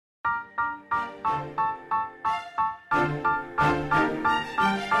What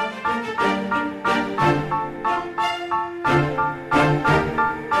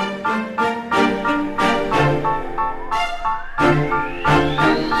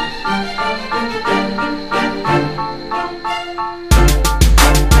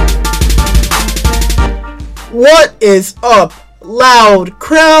is up, loud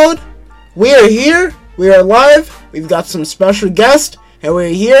crowd? We are here, we are live, we've got some special guests, and we're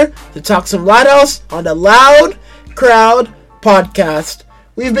here to talk some Lighthouse on the Loud Crowd podcast.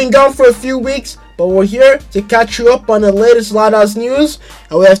 We've been gone for a few weeks, but we're here to catch you up on the latest Lighthouse news,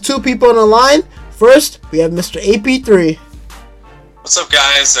 and we have two people on the line. First, we have Mr. AP3. What's up,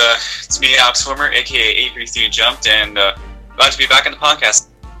 guys? It's me, Alex Swimmer, aka AP3 Jumped, and glad to be back on the podcast.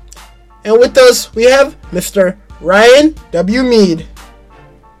 And with us, we have Mr. Ryan W. Mead.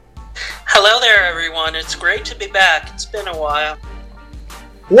 Hello there, everyone. It's great to be back. It's been a while.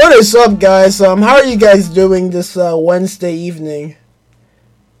 What is up, guys? How are you guys doing this Wednesday evening?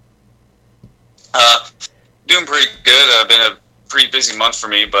 Doing pretty good. Been a pretty busy month for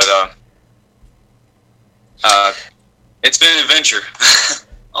me, but it's been an adventure.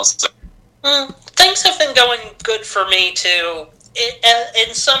 Also, things have been going good for me too.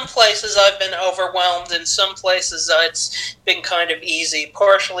 In some places I've been overwhelmed, in some places it's been kind of easy,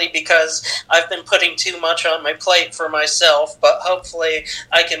 partially because I've been putting too much on my plate for myself, but hopefully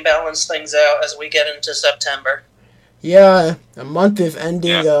I can balance things out as we get into September. Yeah, a month is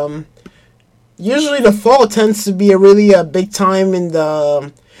ending. Yeah. Usually the fall tends to be a really big time in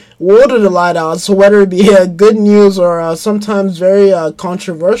the world of the Lighthouse, so whether it be good news or sometimes very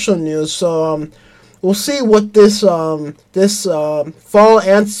controversial news. So we'll see what this fall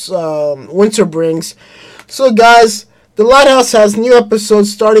and winter brings. So, guys, the Lighthouse has new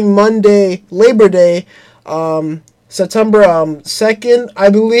episodes starting Monday, Labor Day, September 2nd, I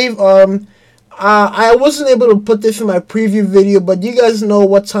believe. I wasn't able to put this in my preview video, but do you guys know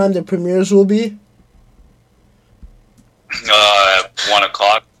what time the premieres will be? 1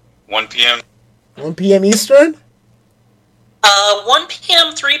 o'clock, 1 p.m. 1 p.m. Eastern? 1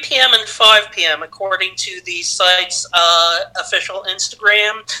 p.m., 3 p.m., and 5 p.m. according to the site's official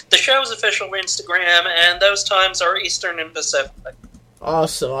Instagram, the show's official Instagram, and those times are Eastern and Pacific.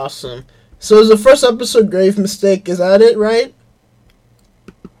 Awesome. So is the first episode Grave Mistake, is that it, right?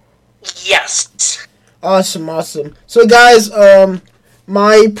 Yes. Awesome. So guys,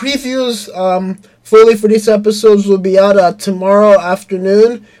 my previews fully for these episodes will be out tomorrow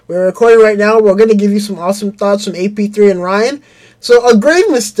afternoon. We're recording right now. We're going to give you some awesome thoughts from AP3 and Ryan. So, A Grave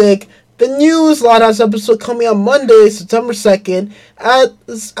Mistake, the new Lighthouse episode coming out Monday, September 2nd,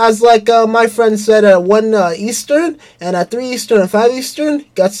 as like my friend said, at 1 Eastern, and at 3 Eastern and 5 Eastern.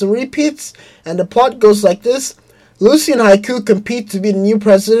 Got some repeats, and the plot goes like this. Lucy and Haiku compete to be the new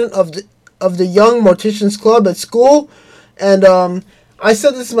president of the Young Morticians Club at school, and I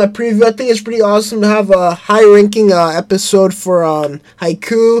said this in my preview. I think it's pretty awesome to have a high-ranking episode for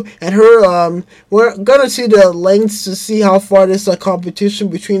Haiku and her. We're gonna see the lengths to see how far this competition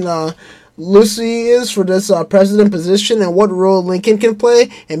between Lucy is for this president position and what role Lincoln can play,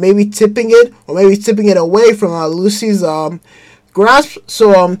 and maybe tipping it away from Lucy's grasp.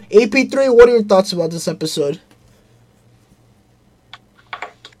 So, AP3, what are your thoughts about this episode?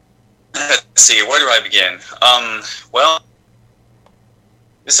 Let's see, where do I begin? Well,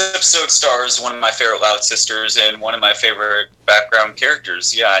 this episode stars one of my favorite Loud sisters and one of my favorite background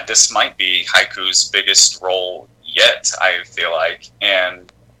characters. Yeah, this might be Haiku's biggest role yet, I feel like.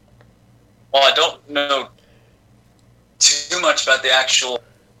 And while I don't know too much about the actual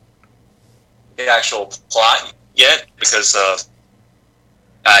plot yet, because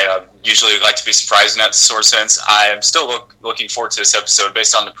I usually like to be surprised in that sort of sense, I am still looking forward to this episode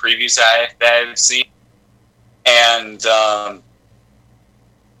based on the previews that I've seen. And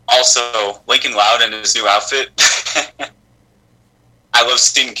also, Lincoln Loud in his new outfit. I love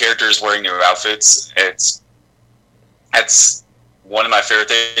seeing characters wearing new outfits. That's one of my favorite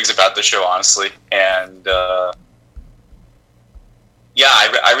things about the show, honestly. And yeah,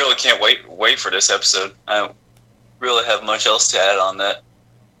 I really can't wait for this episode. I don't really have much else to add on that.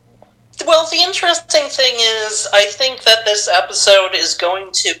 Well, the interesting thing is, I think that this episode is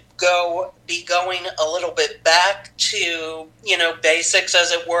going to be going a little bit back to, basics,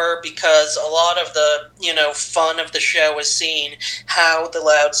 as it were, because a lot of the, fun of the show is seeing how the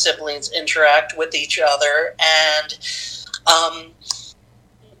Loud siblings interact with each other, and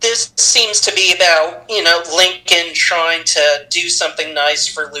this seems to be about, Lincoln trying to do something nice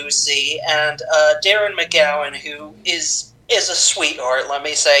for Lucy, and Darren McGowan, who is is a sweetheart, let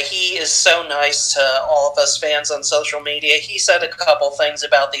me say. He is so nice to all of us fans on social media. He said a couple things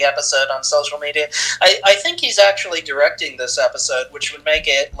about the episode on social media. I think he's actually directing this episode, which would make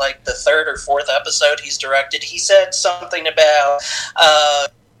it like the third or fourth episode he's directed. He said something about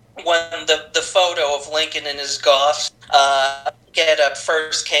when the photo of Lincoln in his goth get-up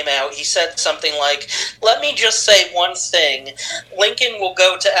first came out, he said something like, "Let me just say one thing. Lincoln will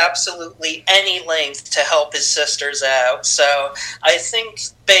go to absolutely any length to help his sisters out." So I think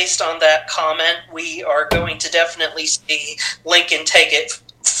based on that comment, we are going to definitely see Lincoln take it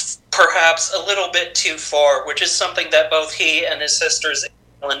perhaps a little bit too far, which is something that both he and his sisters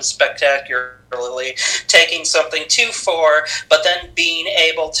spectacularly, taking something too far, but then being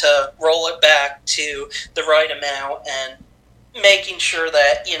able to roll it back to the right amount and making sure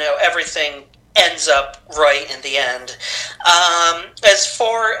that, everything ends up right in the end. As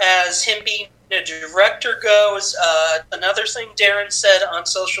far as him being a director goes, another thing Darren said on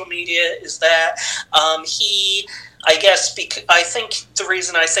social media is that I think the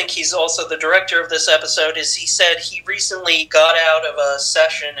reason I think he's also the director of this episode is he said he recently got out of a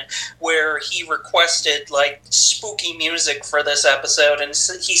session where he requested like spooky music for this episode, and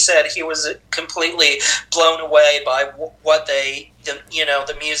he said he was completely blown away by what the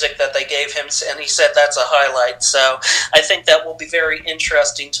music that they gave him, and he said that's a highlight. So I think that will be very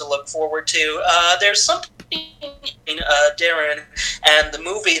interesting to look forward to. There's something, Darren, and the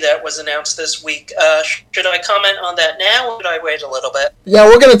movie that was announced this week. Should I comment on that now, or should I wait a little bit? Yeah,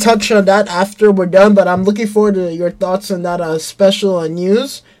 we're going to touch on that after we're done, but I'm looking forward to your thoughts on that special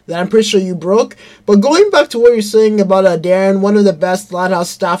news that I'm pretty sure you broke. But going back to what you're saying about Darren, one of the best Lighthouse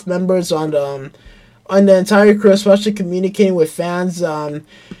staff members on the entire crew, especially communicating with fans.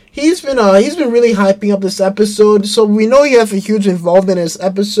 He's been really hyping up this episode, so we know he has a huge involvement in this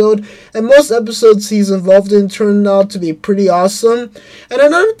episode, and most episodes he's involved in turn out to be pretty awesome. And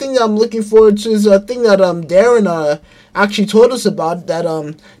another thing that I'm looking forward to is a thing that Darren actually told us about,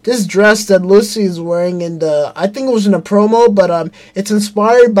 that this dress that Lucy is wearing I think it was in a promo, but it's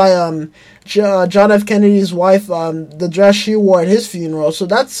inspired by John F. Kennedy's wife, the dress she wore at his funeral. So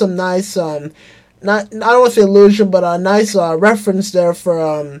that's some nice I don't want to say illusion, but a nice reference there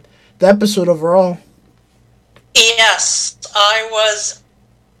for the episode overall. Yes, I was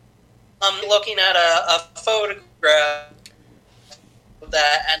looking at a photograph of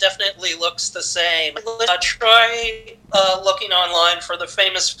that, and definitely looks the same. Try looking online for the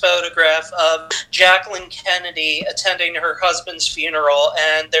famous photograph of Jacqueline Kennedy attending her husband's funeral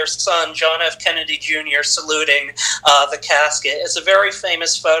and their son, John F. Kennedy Jr., saluting the casket. It's a very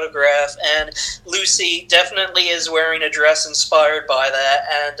famous photograph, and Lucy definitely is wearing a dress inspired by that,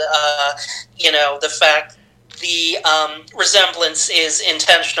 and, the fact the resemblance is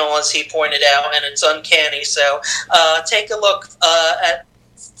intentional, as he pointed out, and it's uncanny. So take a look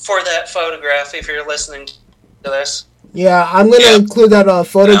for that photograph if you're listening to this. Yeah, I'm going to include that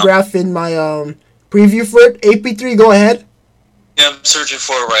photograph in my preview for it. AP3, go ahead. Yeah, I'm searching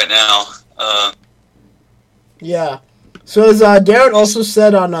for it right now. Yeah. So as Darren also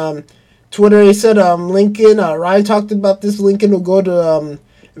said on Twitter, he said Lincoln, Ryan talked about this, Lincoln will go to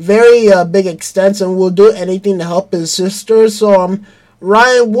very big extents and will do anything to help his sister. So,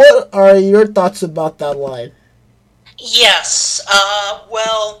 Ryan, what are your thoughts about that line? Yes.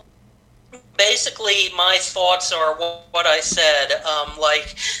 Well, basically, my thoughts are what I said.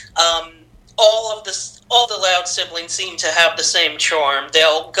 All the Loud siblings seem to have the same charm.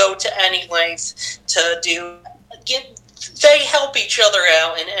 They'll go to any length to do. They help each other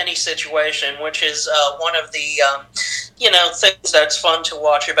out in any situation, which is one of the things that's fun to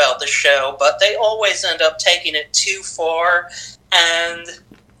watch about the show. But they always end up taking it too far,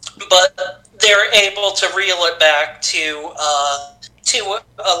 but they're able to reel it back to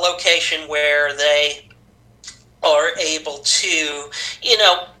a location where they are able to,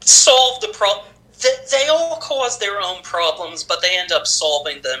 solve the problem. They all cause their own problems, but they end up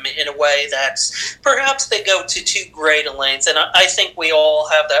solving them in a way that's perhaps they go to too great a length. And I think we all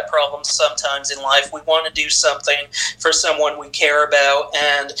have that problem sometimes in life. We want to do something for someone we care about,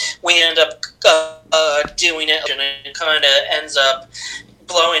 and we end up doing it, and it kind of ends up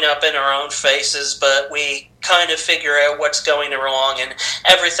blowing up in our own faces, but we kind of figure out what's going wrong, and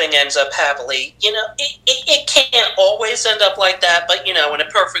everything ends up happily. It can't always end up like that, but, in a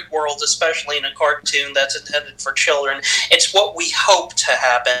perfect world, especially in a cartoon that's intended for children, it's what we hope to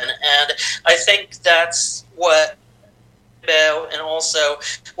happen, and I think that's what about, and also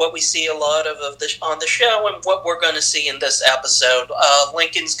what we see a lot of on the show, and what we're going to see in this episode.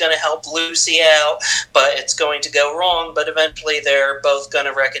 Lincoln's going to help Lucy out, but it's going to go wrong, but eventually they're both going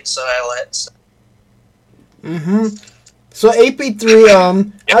to reconcile it. So. So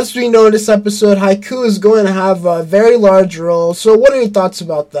AP3, as we know in this episode, Haiku is going to have a very large role. So what are your thoughts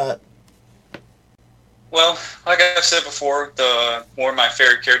about that? Well, like I've said before, the more my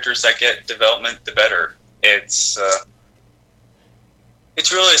favorite characters that get development, the better. It's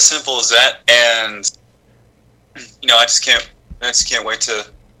really as simple as that, and I can't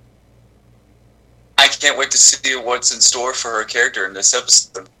wait to see what's in store for her character in this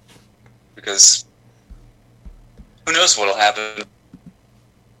episode, because who knows what'll happen.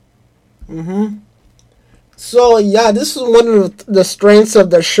 Mm-hmm. So, yeah, this is one of the strengths of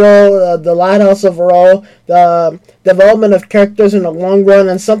the show, the Lighthouse overall, the development of characters in the long run,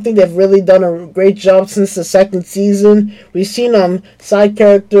 and something they've really done a great job since the second season. We've seen side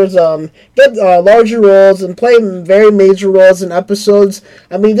characters get larger roles and play very major roles in episodes.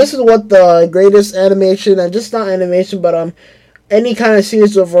 I mean, this is what the greatest animation, and just not animation, but any kind of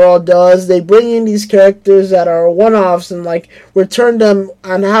series overall does. They bring in these characters that are one-offs and return them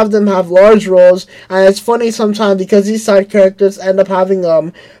and have them have large roles. And it's funny sometimes because these side characters end up having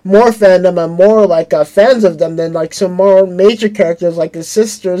more fandom and more fans of them than some more major characters like the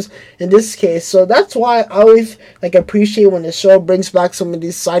sisters in this case. So that's why I always appreciate when the show brings back some of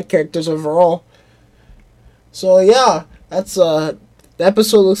these side characters overall. So yeah, that's the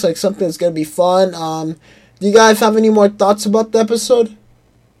episode looks like something that's gonna be fun. Do you guys have any more thoughts about the episode?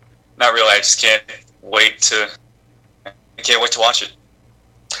 Not really. I just can't wait to watch it.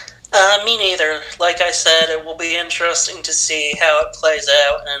 Me neither. Like I said, it will be interesting to see how it plays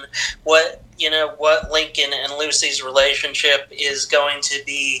out and what Lincoln and Lucy's relationship is going to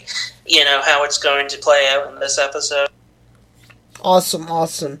be, how it's going to play out in this episode. Awesome.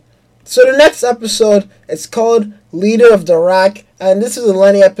 So the next episode is called Leader of the Rack, and this is a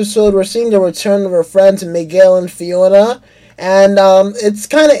Lenny episode. We're seeing the return of her friends Miguel and Fiona, and it's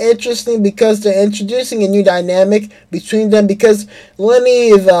kind of interesting because they're introducing a new dynamic between them, because Lenny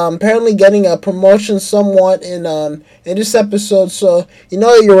is apparently getting a promotion somewhat in this episode. So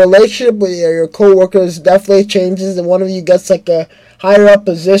your relationship with your co-workers definitely changes, and one of you gets a higher up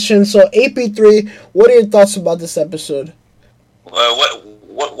position. So AP3, what are your thoughts about this episode?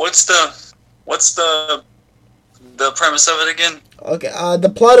 What's the premise of it again? Okay, the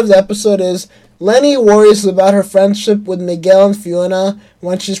plot of the episode is Lenny worries about her friendship with Miguel and Fiona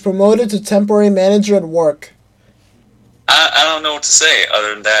when she's promoted to temporary manager at work. I don't know what to say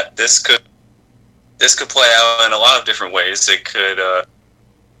other than that. This could play out in a lot of different ways. It could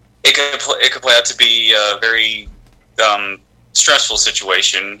play out to be a very stressful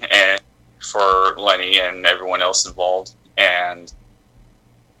situation for Lenny and everyone else involved, and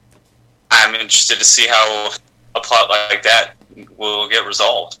I'm interested to see how a plot like that will get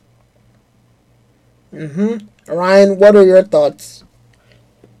resolved. Ryan, what are your thoughts?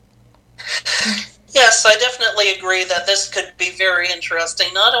 Yes, I definitely agree that this could be very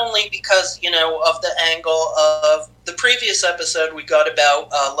interesting, not only because, of the angle of the previous episode we got about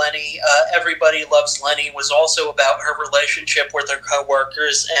Lenny, Everybody Loves Lenny, was also about her relationship with her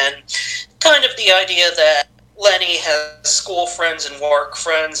coworkers, and kind of the idea that Lenny has school friends and work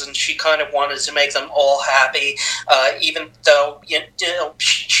friends, and she kind of wanted to make them all happy, even though,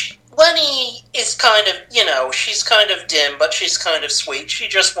 Lenny is kind of, she's kind of dim, but she's kind of sweet. She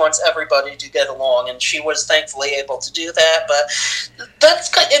just wants everybody to get along, and she was thankfully able to do that. But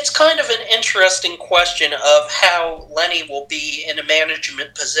it's kind of an interesting question of how Lenny will be in a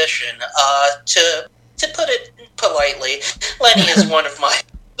management position. To put it politely, Lenny is one of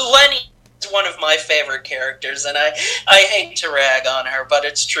my favorite characters, and I hate to rag on her, but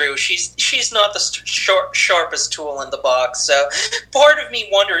it's true. She's not the sharpest tool in the box. So part of me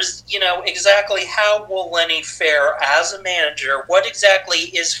wonders, exactly how will Lenny fare as a manager? What exactly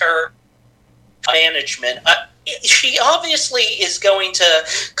is her management? She obviously is going to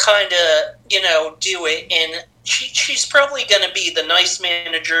kind of, do it in. She's probably going to be the nice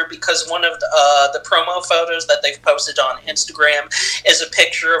manager, because one of the promo photos that they've posted on Instagram is a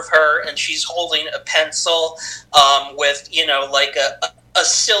picture of her, and she's holding a pencil with, a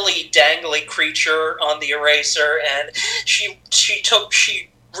silly dangly creature on the eraser, and she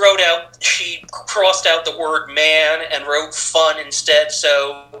crossed out the word man and wrote fun instead.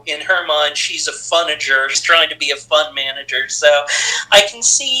 So in her mind, she's a funager. She's trying to be a fun manager. So I can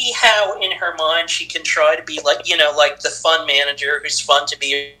see how in her mind she can try to be like the fun manager who's fun to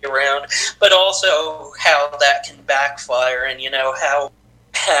be around, but also how that can backfire, and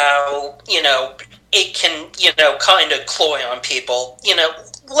how it can, kind of cloy on people.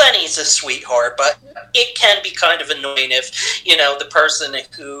 Lenny's a sweetheart, but it can be kind of annoying if, you know, the person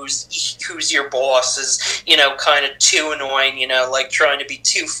who's your boss is, you know, kind of too annoying, you know, like trying to be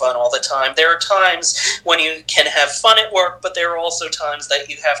too fun all the time. There are times when you can have fun at work, but there are also times that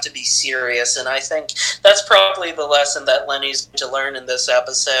you have to be serious, and I think that's probably the lesson that Lenny's going to learn in this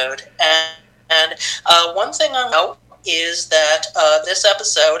episode. And one thing I know is that this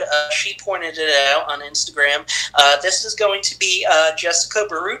episode, she pointed it out on Instagram, this is going to be Jessica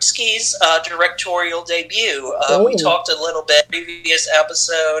Barutsky's directorial debut. We talked a little bit in the previous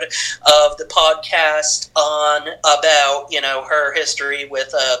episode of the podcast about, you know, her history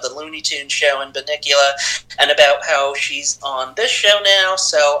with the Looney Tunes show and Bunnicula, and about how she's on this show now,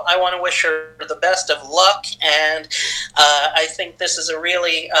 so I want to wish her the best of luck, and I think this is a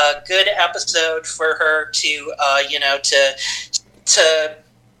really good episode for her to, you know, to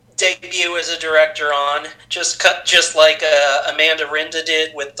debut as a director on, just like Amanda Rinda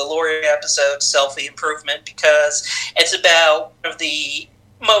did with the Laurie episode, Selfie Improvement, because it's about one of the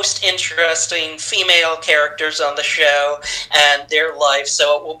most interesting female characters on the show and their life,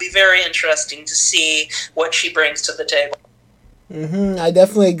 so it will be very interesting to see what she brings to the table. I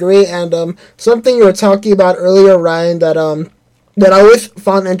definitely agree, and something you were talking about earlier, Ryan, that I always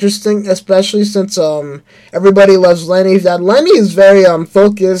found interesting, especially since everybody loves Lenny, is that Lenny is very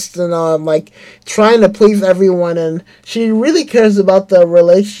focused and like trying to please everyone, and she really cares about the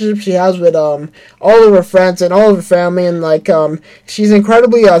relationship she has with all of her friends and all of her family, and like she's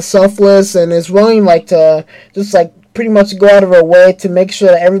incredibly selfless and is willing like to just like pretty much go out of her way to make sure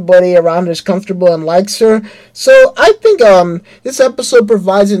that everybody around her is comfortable and likes her. So I think this episode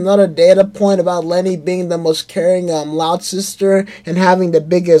provides another data point about Lenny being the most caring loud sister and having the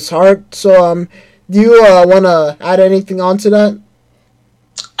biggest heart. So do you want to add anything on to that?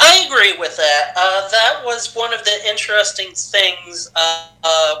 I agree with that. That was one of the interesting things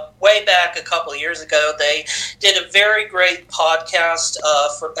way back a couple of years ago. They did a very great podcast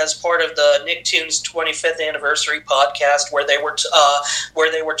as part of the Nicktoons 25th anniversary podcast, where they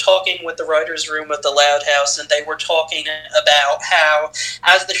were talking with the writers' room of the Loud House, and they were talking about how,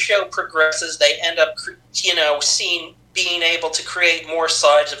 as the show progresses, they end up, you know, being able to create more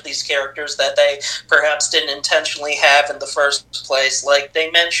sides of these characters that they perhaps didn't intentionally have in the first place. Like they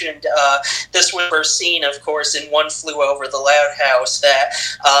mentioned, this was first seen, of course, in One Flew Over the Loud House, that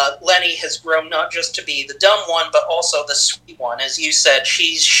Lenny has grown not just to be the dumb one, but also the sweet one. As you said,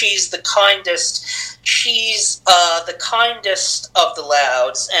 she's the kindest. She's the kindest of the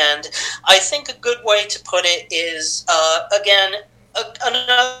Louds, and I think a good way to put it is, again,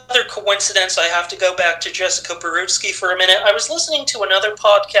 another coincidence. I have to go back to Jessica Barutsky for a minute. I was listening to another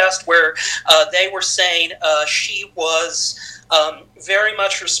podcast where they were saying she was very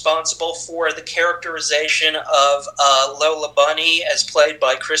much responsible for the characterization of Lola Bunny, as played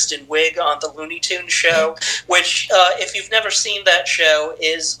by Kristen Wiig on the Looney Tunes show, which, if you've never seen that show,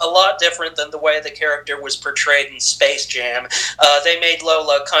 is a lot different than the way the character was portrayed in Space Jam. They made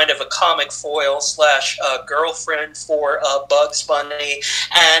Lola kind of a comic foil / girlfriend for Bugs Bunny,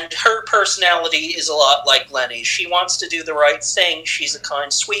 and her personality is a lot like Lenny. She wants to do the right thing, she's a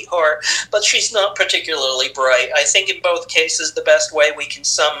kind sweetheart, but she's not particularly bright. I think in both cases the best way we can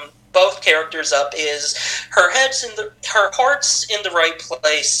sum both characters up is her heart's in the right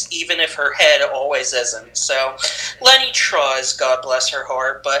place, even if her head always isn't. So Lenny tries, God bless her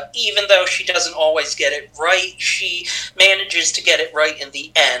heart, but even though she doesn't always get it right, she manages to get it right in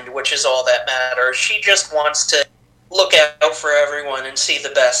the end, which is all that matters. She just wants to look out for everyone and see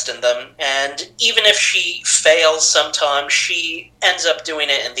the best in them, and even if she fails sometimes, she ends up doing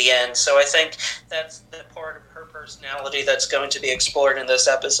it in the end. So I think that's the part of her personality that's going to be explored in this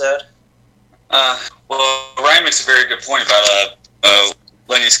episode. Well, Ryan makes a very good point about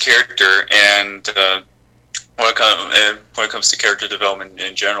Lenny's character and when it comes to character development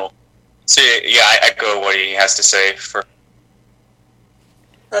in general. So yeah, I echo what he has to say.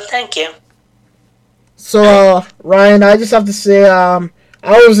 Well, thank you. So, Ryan, I just have to say, I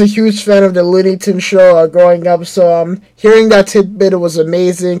was a huge fan of the Looney Tunes show growing up, so hearing that tidbit was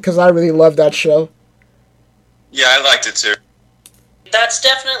amazing, because I really loved that show. Yeah, I liked it too. That's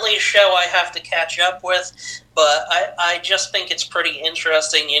definitely a show I have to catch up with, but I just think it's pretty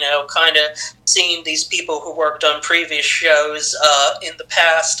interesting, you know, kind of seeing these people who worked on previous shows in the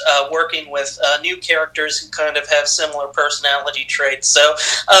past working with new characters who kind of have similar personality traits. So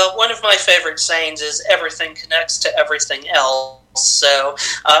one of my favorite sayings is, everything connects to everything else. So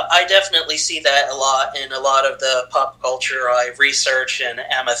I definitely see that a lot in a lot of the pop culture I research and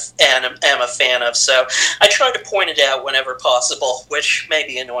am a fan of. So I try to point it out whenever possible, which may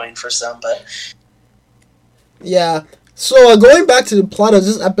be annoying for some, but... Yeah, So going back to the plot of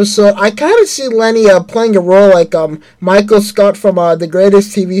this episode, I kind of see Lenny playing a role like Michael Scott from the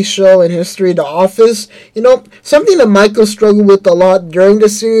greatest TV show in history, The Office. You know, something that Michael struggled with a lot during the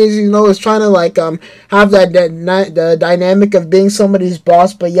series. You know, is trying to like have the dynamic of being somebody's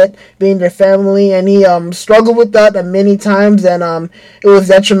boss, but yet being their family, and he struggled with that many times, and it was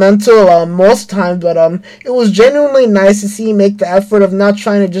detrimental most times. But it was genuinely nice to see him make the effort of not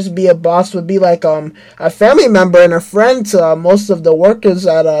trying to just be a boss, but be like a family member and a friend to most of the workers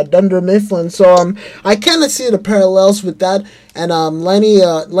at Dunder Mifflin. So I kind of see the parallels with that and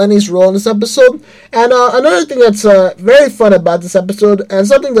Lenny's role in this episode. And another thing that's very fun about this episode, and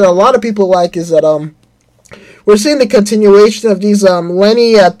something that a lot of people like, is that we're seeing the continuation of these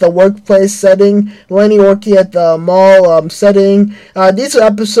Lenny at the workplace setting, Lenny working at the mall setting. These are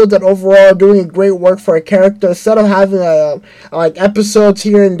episodes that overall are doing great work for a character. Instead of having like episodes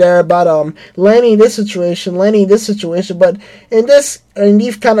here and there about Lenny this situation, but in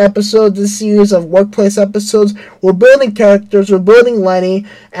these kind of episodes, this series of workplace episodes, we're building characters, we're building Lenny,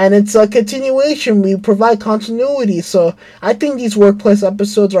 and it's a continuation. We provide continuity, so I think these workplace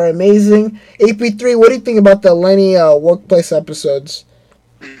episodes are amazing. AP3, what do you think about the Lenny workplace episodes?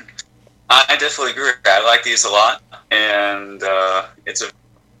 I definitely agree. I like these a lot, and it's a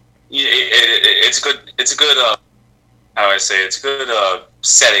good how do I say, it's a good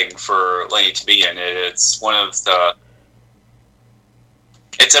setting for Lenny to be in. It's one of the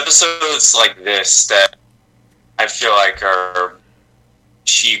episodes like this that I feel like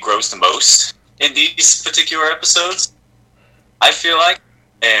she grows the most in these particular episodes, I feel like,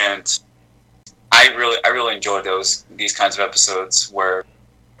 and I really enjoy these kinds of episodes where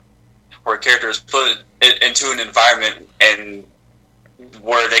characters put it into an environment and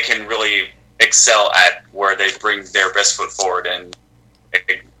where they can really excel at, where they bring their best foot forward and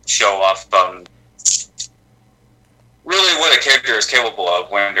show off really what a character is capable of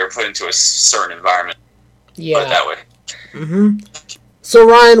when they're put into a certain environment. Yeah. Put it that way. Mm-hmm. So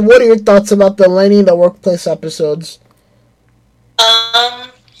Ryan, what are your thoughts about the Lenny the workplace episodes?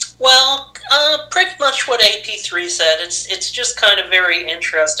 Well, pretty much what AP3 said. It's just kind of very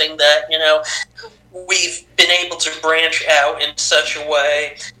interesting that, you know, we've been able to branch out in such a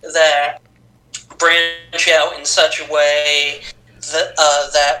way that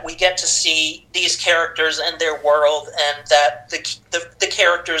that we get to see these characters and their world, and that the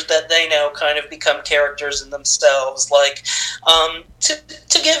characters that they know kind of become characters in themselves. Like,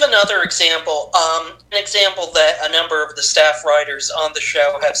 to give another example, an example that a number of the staff writers on the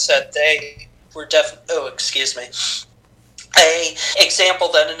show have said they were a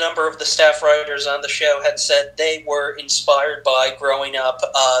example that a number of the staff writers on the show had said they were inspired by growing up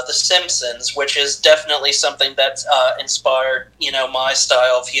The Simpsons, which is definitely something that's inspired, you know, my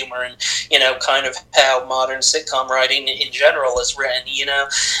style of humor and, you know, kind of how modern sitcom writing in general is written. You know,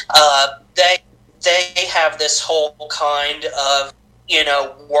 they have this whole kind of, you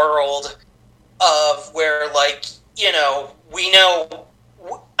know, world of where, like, you know, we know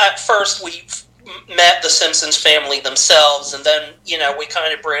at first we met the Simpsons family themselves, and then, you know, we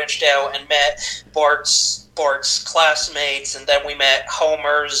kind of branched out and met Bart's classmates, and then we met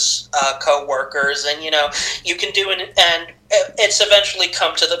Homer's co-workers, and, you know, you can do and it's eventually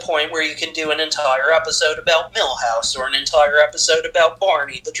come to the point where you can do an entire episode about Milhouse or an entire episode about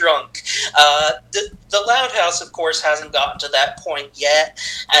Barney the drunk. The Loud House, of course, hasn't gotten to that point yet,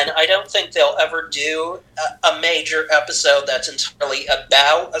 and I don't think they'll ever do a major episode that's entirely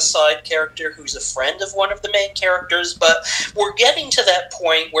about a side character who's a friend of one of the main characters, but we're getting to that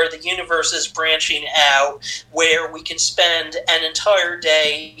point where the universe is branching out, where we can spend an entire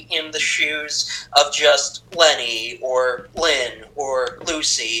day in the shoes of just Lenny or Lynn or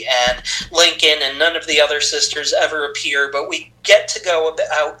Lucy and Lincoln, and none of the other sisters ever appear, but we get to go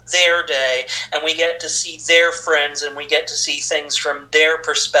about their day, and we get to see their friends, and we get to see things from their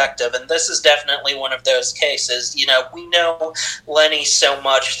perspective, and this is definitely one of those cases. You know, we know Lenny so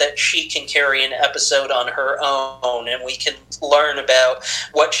much that she can carry an episode on her own, and we can learn about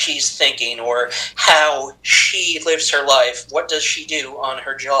what she's thinking or how she lives her life. What does she do on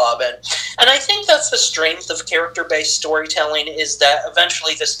her job? And I think that's the strength of character-based storytelling, is that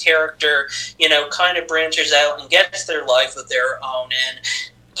eventually this character, you know, kind of branches out and gets their life of their own, and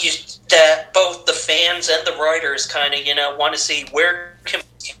that both the fans and the writers kind of, you know, want to see where can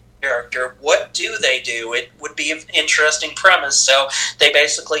character, what do they do? It would be an interesting premise, so they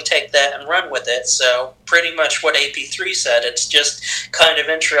basically take that and run with it. So pretty much what AP3 said, it's just kind of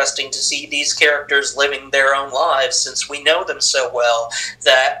interesting to see these characters living their own lives, since we know them so well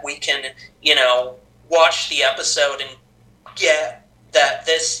that we can, you know, watch the episode and get that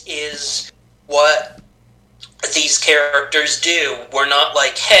this is what these characters do. We're not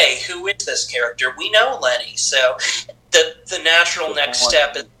like, hey, who is this character? We know Lenny, so the natural next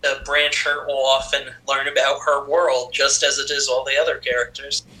step is to branch her off and learn about her world, just as it is all the other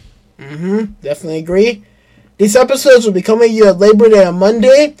characters. Definitely agree. These episodes will be coming to you at Labor Day on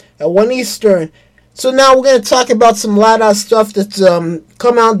Monday at 1 Eastern. So now we're going to talk about some Lighthouse stuff that's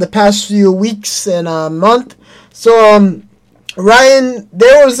come out the past few weeks and month. So, Ryan,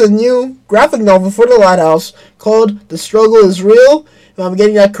 there was a new graphic novel for the Lighthouse called The Struggle is Real. If I'm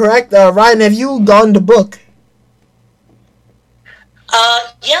getting that correct. Ryan, have you gotten the book?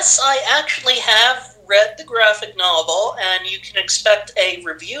 Yes, I actually have read the graphic novel, and you can expect a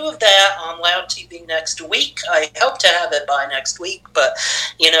review of that on Loud TV next week. I hope to have it by next week, but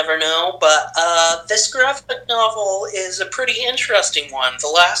you never know. But this graphic novel is a pretty interesting one. The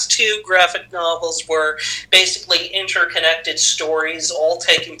last two graphic novels were basically interconnected stories, all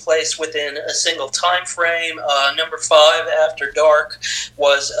taking place within a single time frame. Number 5, After Dark,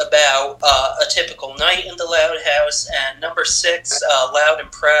 was about a typical night in the Loud House, and number 6, Loud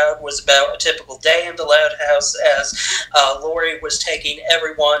and Proud, was about a typical day in the Loud House, as Laurie was taking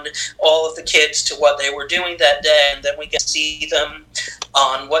everyone, all of the kids, to what they were doing that day, and then we get to see them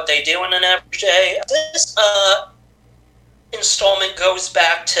on what they do in an average day. This installment goes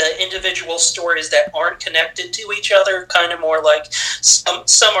back to individual stories that aren't connected to each other, kind of more like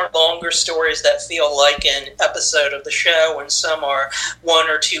some are longer stories that feel like an episode of the show, and some are 1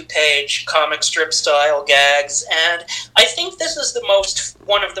 or 2 page comic strip style gags. And I think this is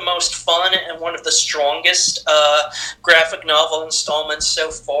one of the most fun and one of the strongest graphic novel installments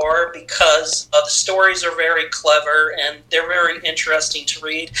so far, because the stories are very clever and they're very interesting to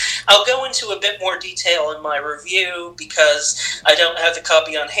read. I'll go into a bit more detail in my review because I don't have the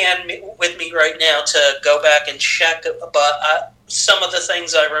copy on hand with me right now to go back and check, but some of the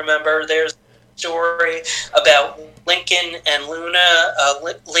things I remember, there's a story about Lincoln and Luna.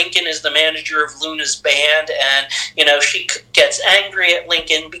 Lincoln is the manager of Luna's band, and she gets angry at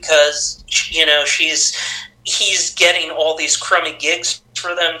Lincoln because he's getting all these crummy gigs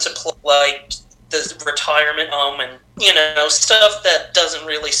for them to play, like the retirement home and stuff that doesn't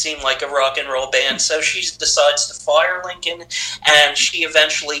really seem like a rock and roll band. So she decides to fire Lincoln, and she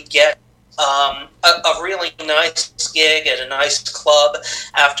eventually gets a really nice gig at a nice club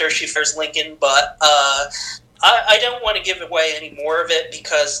after she fires Lincoln. But I don't want to give away any more of it,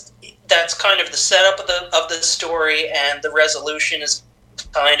 because that's kind of the setup of the story, and the resolution is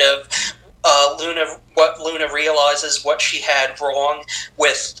kind of Luna realizes what she had wrong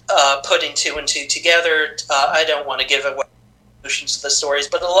with putting 2 and 2 together. I don't want to give away solutions to the stories,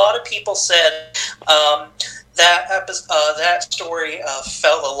 but a lot of people said that story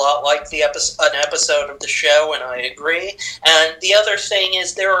felt a lot like an episode of the show, and I agree. And the other thing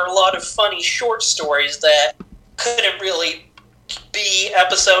is, there are a lot of funny short stories that couldn't really be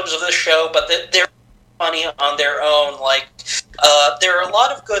episodes of the show, but they're funny on their own. Like, there are a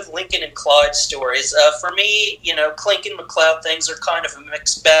lot of good Lincoln and Clyde stories. For me, Clink and McCloud things are kind of a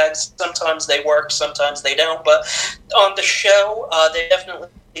mixed bag. Sometimes they work, sometimes they don't. But on the show, they've definitely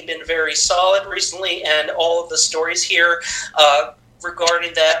been very solid recently, and all of the stories here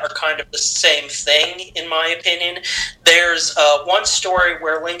regarding that are kind of the same thing, in my opinion. There's one story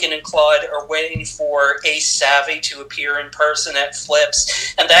where Lincoln and Clyde are waiting for Ace Savvy to appear in person at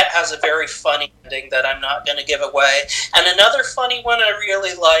Flips, and that has a very funny ending that I'm not going to give away. And another funny one I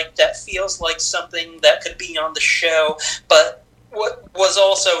really like that feels like something that could be on the show, but what was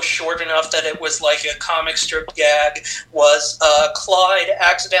also short enough that it was like a comic strip gag, was Clyde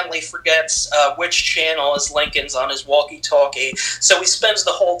accidentally forgets which channel is Lincoln's on his walkie-talkie, so he spends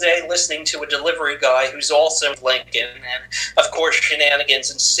the whole day listening to a delivery guy who's also Lincoln, and of course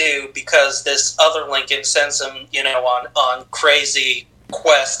shenanigans ensue because this other Lincoln sends him, on crazy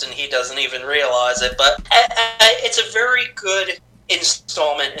quest, and he doesn't even realize it. But it's a very good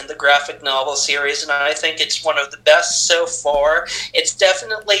installment in the graphic novel series, and I think it's one of the best so far. It's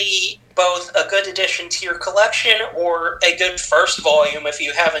definitely both a good addition to your collection or a good first volume if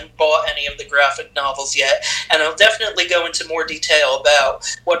you haven't bought any of the graphic novels yet, and I'll definitely go into more detail about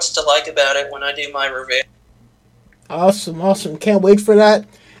what's to like about it when I do my review. Awesome. Can't wait for that.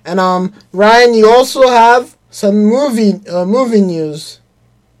 And Ryan, you also have some movie news.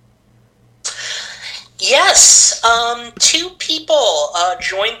 Yes, 2 people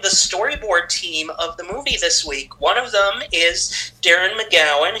joined the storyboard team of the movie this week. One of them is Darren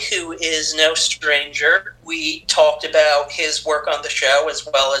McGowan, who is no stranger. We talked about his work on the show as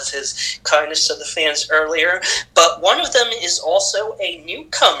well as his kindness to the fans earlier. But one of them is also a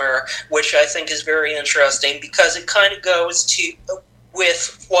newcomer, which I think is very interesting because it kind of goes to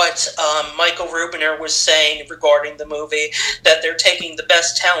with what Michael Rubiner was saying regarding the movie, that they're taking the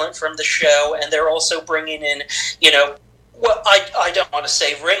best talent from the show, and they're also bringing in, well, I don't want to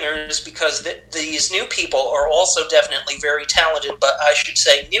say ringers, because these new people are also definitely very talented, but I should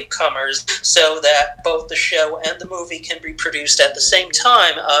say newcomers, so that both the show and the movie can be produced at the same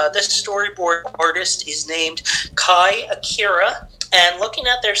time. This storyboard artist is named Kai Akira, and looking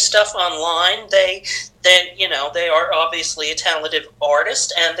at their stuff online, they are obviously a talented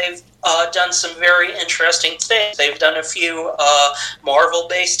artist, and they've done some very interesting things. They've done a few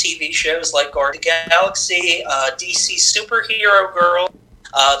Marvel-based TV shows like Guardians of the Galaxy, DC Superhero Girl,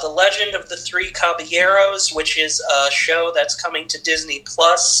 The Legend of the Three Caballeros, which is a show that's coming to Disney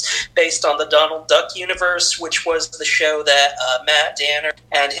Plus based on the Donald Duck universe, which was the show that Matt Danner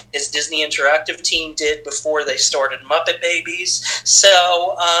and his Disney Interactive team did before they started Muppet Babies.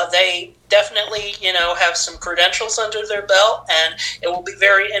 So they definitely, have some credentials under their belt, and it will be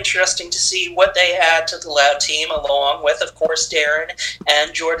very interesting to see what they add to the Loud team, along with, of course, Darren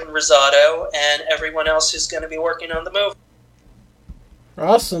and Jordan Rosado and everyone else who's going to be working on the movie.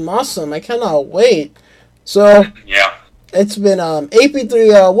 Awesome. I cannot wait. So, yeah. It's been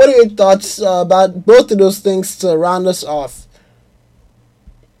AP3. What are your thoughts about both of those things to round us off?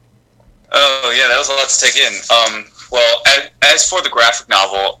 Oh, yeah, that was a lot to take in. Well, as for the graphic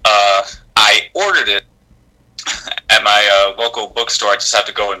novel, I ordered it at my local bookstore. I just have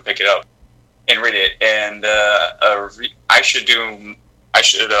to go and pick it up and read it. And I should be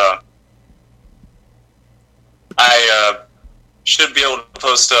able to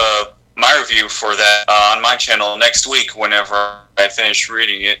post my review for that on my channel next week whenever I finish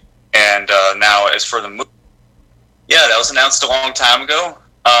reading it. And now, as for the movie, yeah, that was announced a long time ago.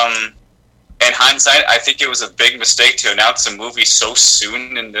 In hindsight, I think it was a big mistake to announce a movie so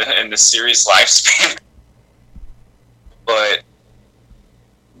soon in the series' lifespan. But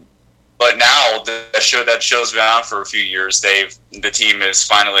now the show's been on for a few years. The team has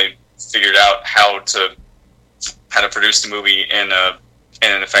finally figured out how to produce the movie in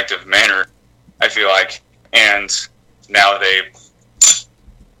an effective manner, I feel like, and now they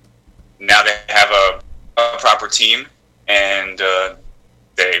have a proper team, and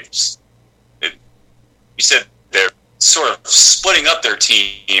you said they're sort of splitting up their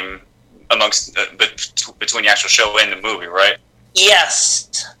team amongst between the actual show and the movie, right?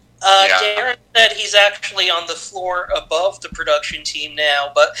 Yes. Darren said he's actually on the floor above the production team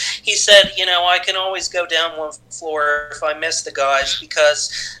now, but he said, I can always go down one floor if I miss the guys,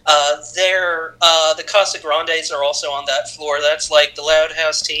 because the Casa Grandes are also on that floor. That's like the Loud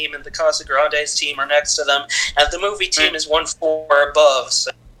House team and the Casa Grandes team are next to them, and the movie team is one floor above.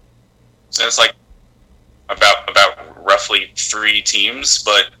 So it's like about roughly 3 teams,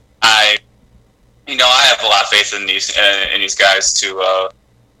 but I have a lot of faith in these guys to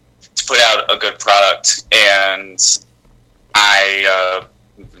put out a good product, and I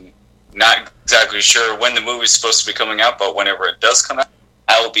not exactly sure when the movie is supposed to be coming out, but whenever it does come out,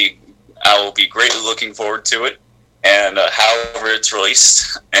 I will be greatly looking forward to it, and however it's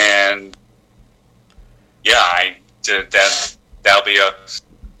released, and yeah,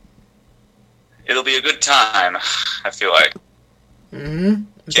 it'll be a good time, I feel like. Mm-hmm.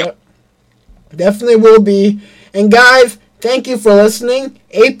 Yep. Definitely will be. And guys, thank you for listening.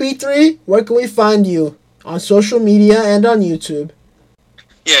 AP3, where can we find you? On social media and on YouTube.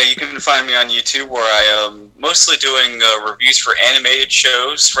 Yeah, you can find me on YouTube, where I am mostly doing reviews for animated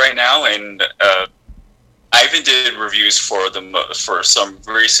shows right now, and I even did reviews for some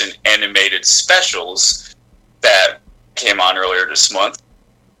recent animated specials that came on earlier this month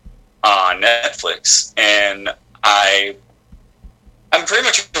on Netflix. And I'm pretty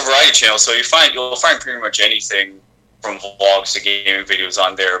much a variety channel, so you'll find pretty much anything from vlogs to gaming videos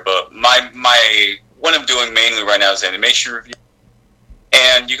on there. But what I'm doing mainly right now is animation review.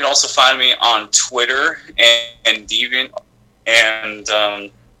 And you can also find me on Twitter and Deviant. And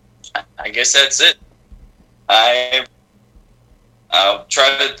I guess that's it. I'll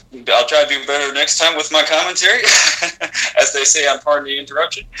try to do better next time with my commentary, as they say on Pardon the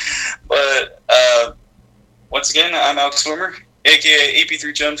Interruption. But once again, I'm Alex Swimmer, aka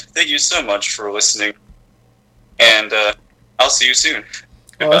AP3 Jump. Thank you so much for listening, and I'll see you soon.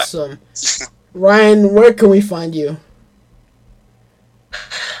 Goodbye. Awesome. Ryan, where can we find you?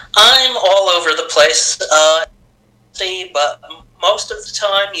 I'm all over the place, but most of the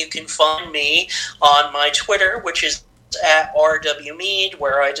time you can find me on my Twitter, which is at RW Mead,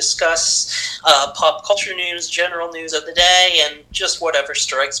 where I discuss pop culture news, general news of the day, and just whatever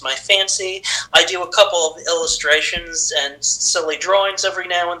strikes my fancy. I do a couple of illustrations and silly drawings every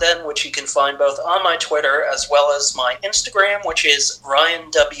now and then, which you can find both on my Twitter as well as my Instagram, which is Ryan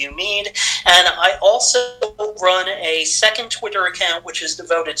W. Mead. And I also run a second Twitter account, which is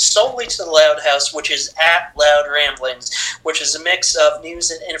devoted solely to the Loud House, which is at Loud Ramblings, which is a mix of news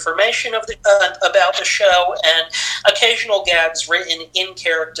and information about the show and occasional gags written in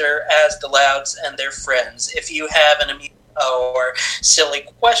character as the Louds and their friends. If you have an amusing or silly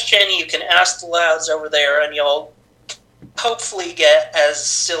question, you can ask the Louds over there, and you'll hopefully get as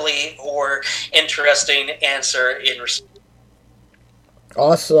silly or interesting answer in response.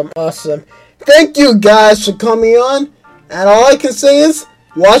 Awesome. Thank you guys for coming on, and all I can say is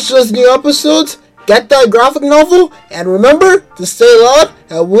watch those new episodes, get that graphic novel, and remember to stay loud,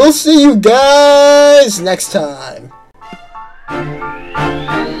 and we'll see you guys next time.